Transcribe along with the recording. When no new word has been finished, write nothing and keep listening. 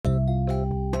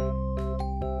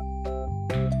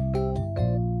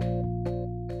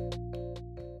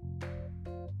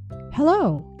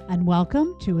Hello, and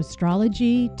welcome to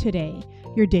Astrology Today,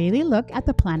 your daily look at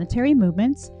the planetary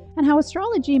movements and how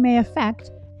astrology may affect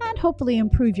and hopefully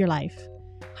improve your life.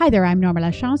 Hi there, I'm Norma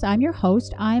Lachance. I'm your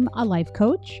host. I'm a life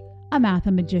coach, a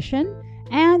mathematician,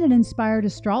 and an inspired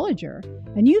astrologer.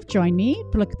 And you've joined me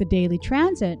to look at the daily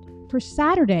transit for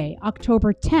Saturday,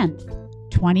 October 10th,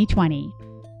 2020.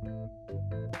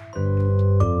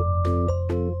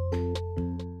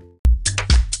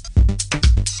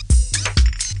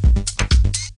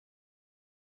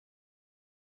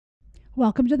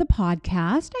 Welcome to the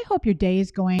podcast. I hope your day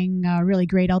is going really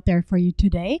great out there for you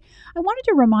today. I wanted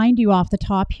to remind you off the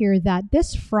top here that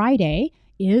this Friday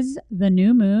is the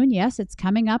new moon. Yes, it's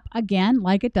coming up again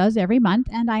like it does every month,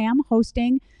 and I am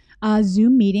hosting a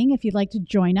Zoom meeting if you'd like to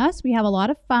join us. We have a lot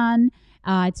of fun.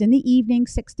 It's in the evening,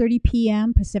 6:30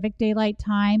 p.m. Pacific Daylight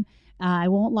Time. I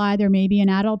won't lie, there may be an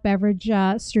adult beverage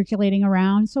circulating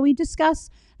around. So we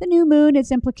discuss the new moon,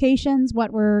 its implications,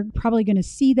 what we're probably going to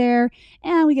see there,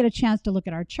 and we get a chance to look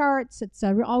at our charts. It's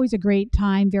always a great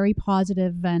time, very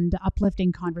positive and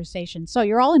uplifting conversation. So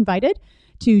you're all invited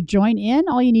to join in.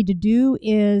 All you need to do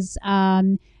is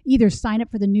either sign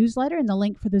up for the newsletter, and the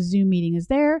link for the Zoom meeting is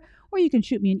there, or you can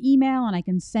shoot me an email and I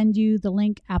can send you the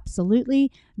link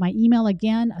absolutely. My email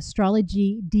again,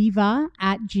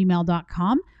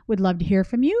 astrologydiva@gmail.com. Would love to hear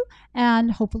from you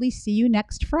and hopefully see you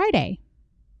next Friday.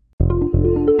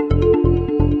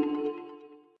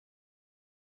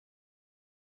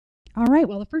 All right,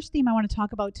 well, the first theme I want to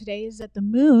talk about today is that the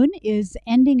moon is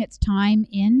ending its time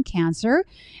in Cancer.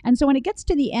 And so when it gets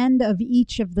to the end of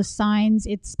each of the signs,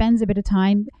 it spends a bit of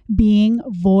time being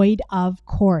void of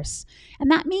course.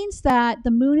 And that means that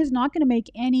the moon is not going to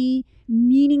make any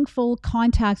meaningful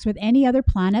contacts with any other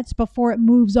planets before it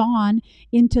moves on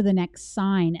into the next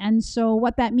sign. And so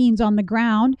what that means on the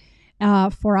ground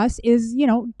for us is,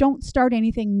 don't start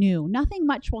anything new. Nothing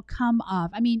much will come of.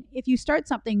 I mean, if you start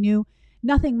something new,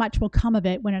 nothing much will come of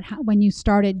it when you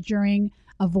start it during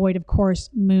a void of course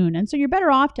moon. And so you're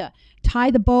better off to tie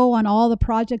the bow on all the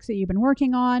projects that you've been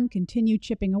working on, continue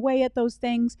chipping away at those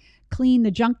things, clean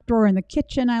the junk drawer in the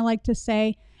kitchen, I like to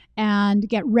say, and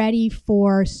get ready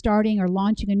for starting or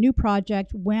launching a new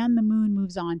project when the moon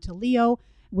moves on to Leo,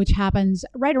 which happens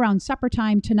right around supper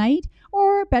time tonight,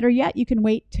 or better yet, you can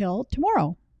wait till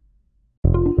tomorrow.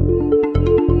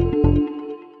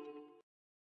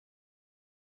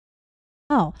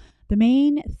 Well, the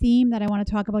main theme that I want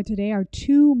to talk about today are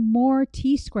 2 more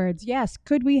T-squareds. Yes,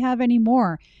 could we have any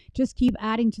more? Just keep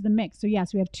adding to the mix. So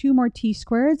yes, we have 2 more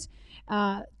T-squareds,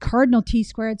 cardinal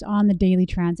T-squareds on the daily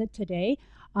transit today.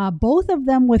 Both of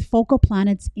them with focal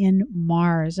planets in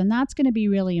Mars, and that's going to be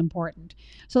really important.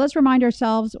 So let's remind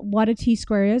ourselves what a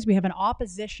T-square is. We have an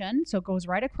opposition, so it goes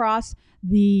right across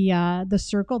the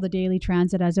circle, the daily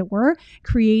transit as it were,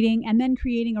 creating a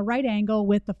right angle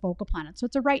with the focal planet. So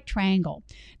it's a right triangle.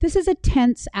 This is a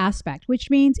tense aspect, which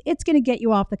means it's going to get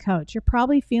you off the couch. You're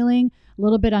probably feeling a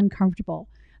little bit uncomfortable.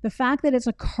 The fact that it's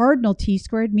a cardinal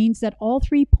T-squared means that all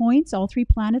 3 planets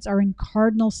are in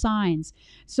cardinal signs.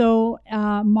 So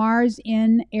Mars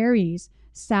in Aries,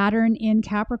 Saturn in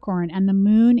Capricorn, and the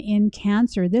moon in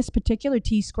Cancer. This particular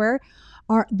T-square,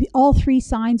 all 3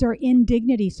 signs are in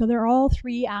dignity. So they're all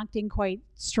 3 acting quite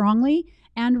strongly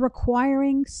and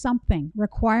requiring some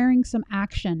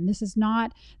action. This is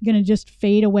not going to just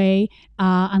fade away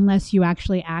unless you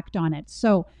actually act on it.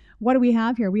 So what do we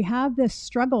have here? We have this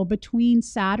struggle between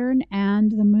Saturn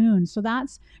and the moon. So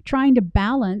that's trying to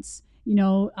balance,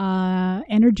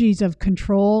 energies of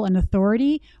control and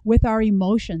authority with our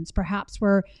emotions. Perhaps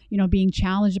we're, being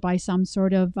challenged by some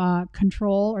sort of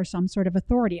control or some sort of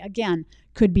authority. Again,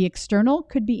 could be external,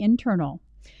 could be internal.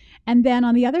 And then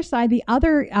on the other side, the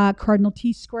other cardinal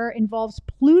T-square involves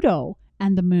Pluto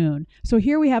and the moon. So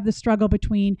here we have the struggle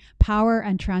between power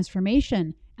and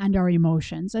transformation and our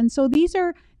emotions. And so these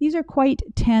are quite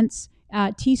tense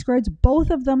T-squareds, both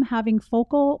of them having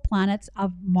focal planets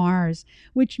of Mars,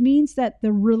 which means that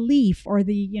the relief or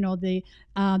the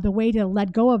way to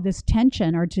let go of this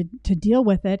tension or to deal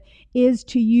with it is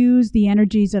to use the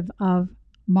energies of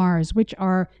Mars, which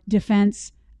are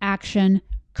defense, action,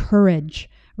 courage,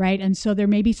 right? And so there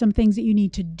may be some things that you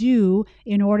need to do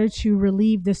in order to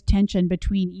relieve this tension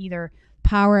between either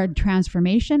power and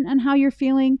transformation and how you're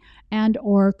feeling, and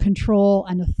or control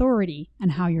and authority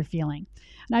and how you're feeling.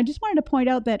 And I just wanted to point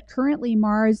out that currently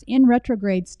Mars in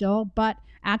retrograde still, but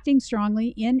acting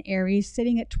strongly in Aries,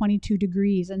 sitting at 22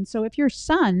 degrees. And so if your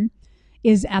sun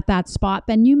is at that spot,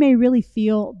 then you may really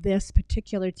feel this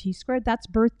particular T-squared. That's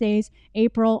birthdays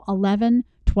April 11,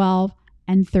 12,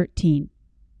 and 13.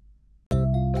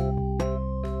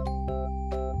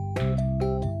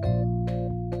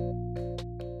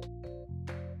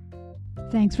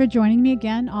 Thanks for joining me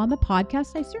again on the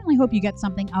podcast. I certainly hope you get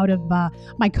something out of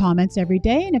my comments every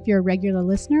day. And if you're a regular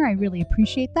listener, I really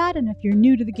appreciate that. And if you're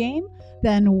new to the game,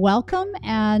 then welcome.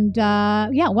 And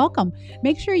welcome.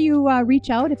 Make sure you reach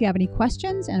out if you have any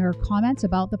questions or comments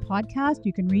about the podcast.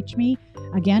 You can reach me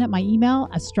again at my email,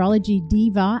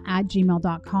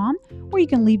 astrologydiva@gmail.com, or you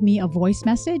can leave me a voice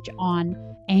message on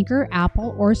Anchor,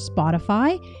 Apple, or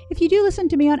Spotify. If you do listen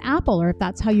to me on Apple, or if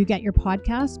that's how you get your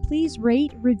podcast, please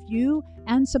rate, review,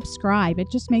 and subscribe. It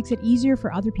just makes it easier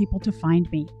for other people to find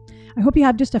me. I hope you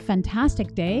have just a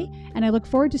fantastic day, and I look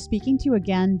forward to speaking to you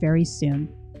again very soon.